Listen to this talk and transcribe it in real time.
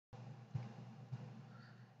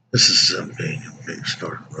This is a big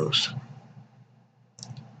stark roast.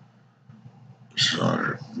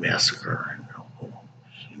 Slaughter massacre in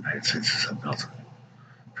the United States is about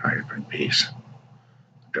trying to bring peace.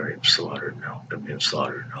 They're being slaughtered now. They're being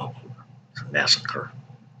slaughtered now. It's a massacre.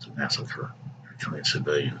 It's a massacre. They're killing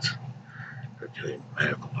civilians. They're killing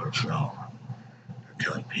medical personnel. They're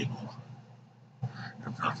killing people. They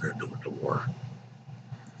have nothing to do with the war.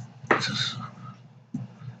 This is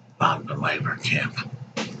bombed the migrant camp.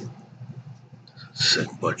 Sick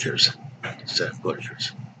butchers. Sick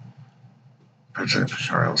butchers. President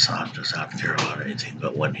Bashar al-Assad does not care about anything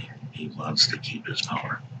but when he wants to keep his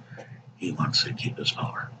power. He wants to keep his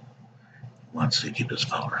power. He wants to keep his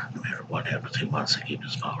power. No matter what happens, he wants to keep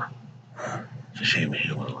his power. It's a shame of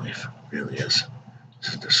human life. It really is.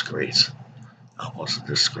 It's a disgrace. Almost a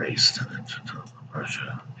disgrace to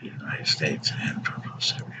Russia, the United States, and to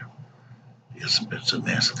Syria. It's a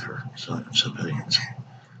massacre. Civilians.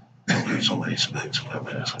 So many civilians who have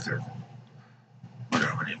been massacred. Wonder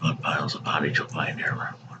how many mud piles of bodies you'll find there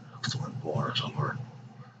when the war is over.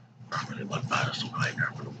 How many mud piles you'll find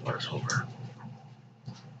there when the war is over.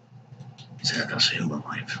 Sadness of human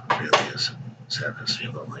life. It really is. Sadness of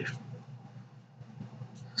human life.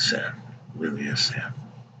 Sad. It really is sad.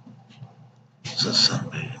 It's a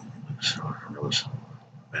Sunday. It was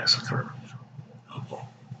massacre.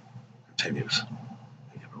 Continues.